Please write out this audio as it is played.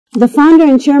The founder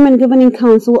and chairman governing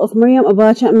council of Maryam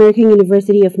Abacha American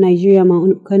University of Nigeria,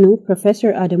 MAAUN Kano,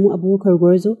 Professor Prof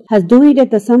Gwarzo, has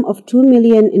donated the sum of $2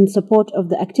 million in support of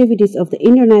the activities of the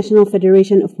International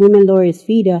Federation of Women Lawyers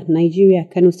FIDA, Nigeria,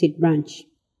 Kano State Branch.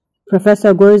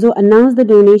 Professor Gwarzo announced the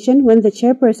donation when the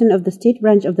chairperson of the state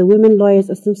branch of the Women Lawyers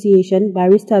Association,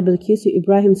 Barrister Bilkisu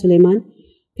Ibrahim Suleiman,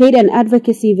 paid an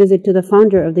advocacy visit to the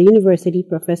founder of the university,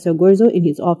 Professor Gwarzo, in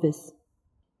his office.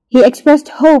 He expressed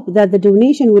hope that the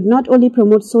donation would not only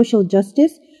promote social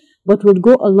justice, but would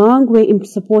go a long way in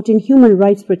supporting human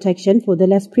rights protection for the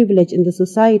less privileged in the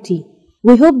society.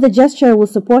 We hope the gesture will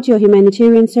support your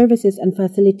humanitarian services and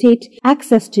facilitate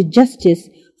access to justice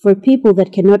for people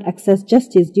that cannot access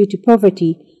justice due to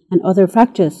poverty and other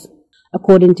factors.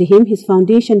 According to him, his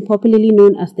foundation, popularly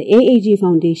known as the AAG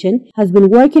Foundation, has been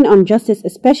working on justice,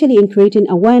 especially in creating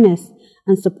awareness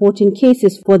and supporting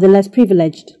cases for the less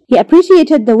privileged. He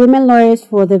appreciated the women lawyers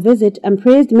for the visit and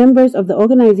praised members of the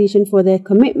organization for their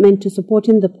commitment to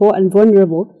supporting the poor and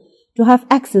vulnerable to have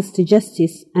access to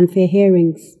justice and fair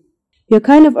hearings. Your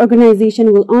kind of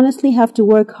organization will honestly have to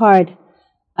work hard.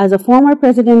 As a former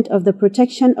president of the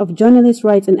Protection of Journalists'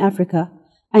 Rights in Africa,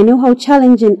 I know how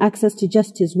challenging access to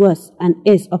justice was and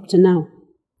is up to now.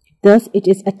 Thus, it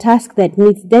is a task that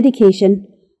needs dedication,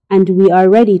 and we are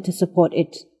ready to support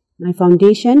it. My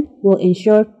foundation will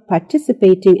ensure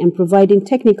participating and providing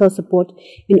technical support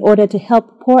in order to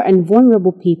help poor and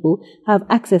vulnerable people have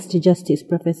access to justice,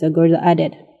 Professor Gwarzo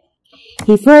added.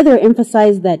 He further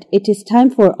emphasized that it is time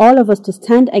for all of us to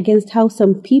stand against how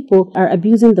some people are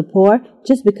abusing the poor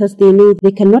just because they know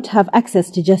they cannot have access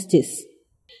to justice.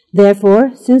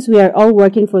 Therefore, since we are all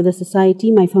working for the society,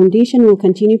 my foundation will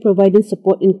continue providing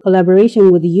support in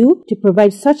collaboration with you to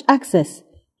provide such access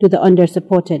to the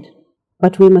undersupported.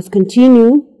 But we must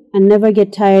continue and never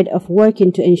get tired of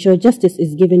working to ensure justice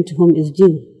is given to whom is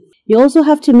due. You also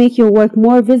have to make your work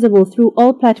more visible through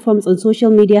all platforms on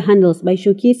social media handles by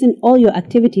showcasing all your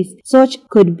activities. Such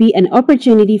could be an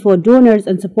opportunity for donors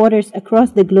and supporters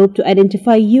across the globe to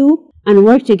identify you and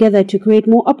work together to create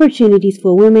more opportunities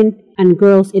for women and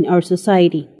girls in our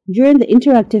society. During the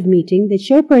interactive meeting, the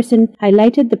chairperson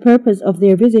highlighted the purpose of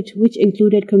their visit, which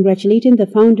included congratulating the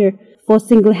founder for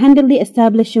single-handedly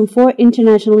establishing 4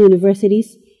 international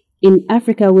universities in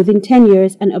Africa within 10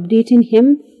 years and updating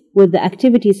him with the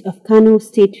activities of Kano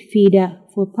State FIDA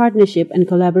for partnership and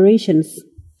collaborations.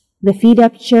 The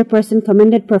FIDA chairperson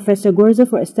commended Professor Gwarzo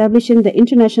for establishing the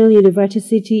International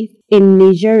University in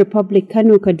Niger Republic,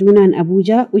 Kano, Kaduna, and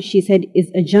Abuja, which she said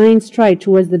is a giant stride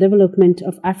towards the development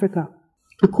of Africa.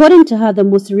 According to her, the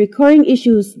most recurring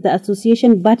issues the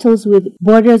association battles with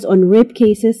borders on rape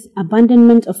cases,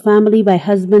 abandonment of family by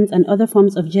husbands, and other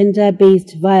forms of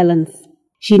gender-based violence.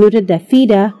 She noted that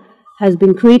FIDA has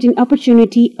been creating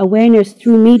opportunity awareness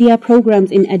through media programs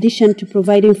in addition to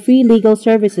providing free legal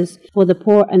services for the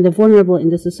poor and the vulnerable in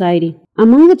the society.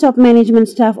 Among the top management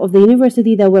staff of the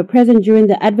university that were present during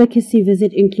the advocacy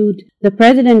visit include the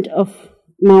president of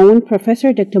MAAUN,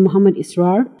 Professor Dr. Muhammad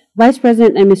Israr, Vice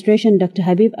President Administration Dr.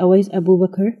 Habib Awais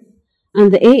Abubakar,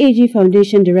 and the AAG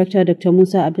Foundation Director Dr.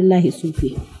 Musa Abdullahi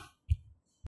Sufi.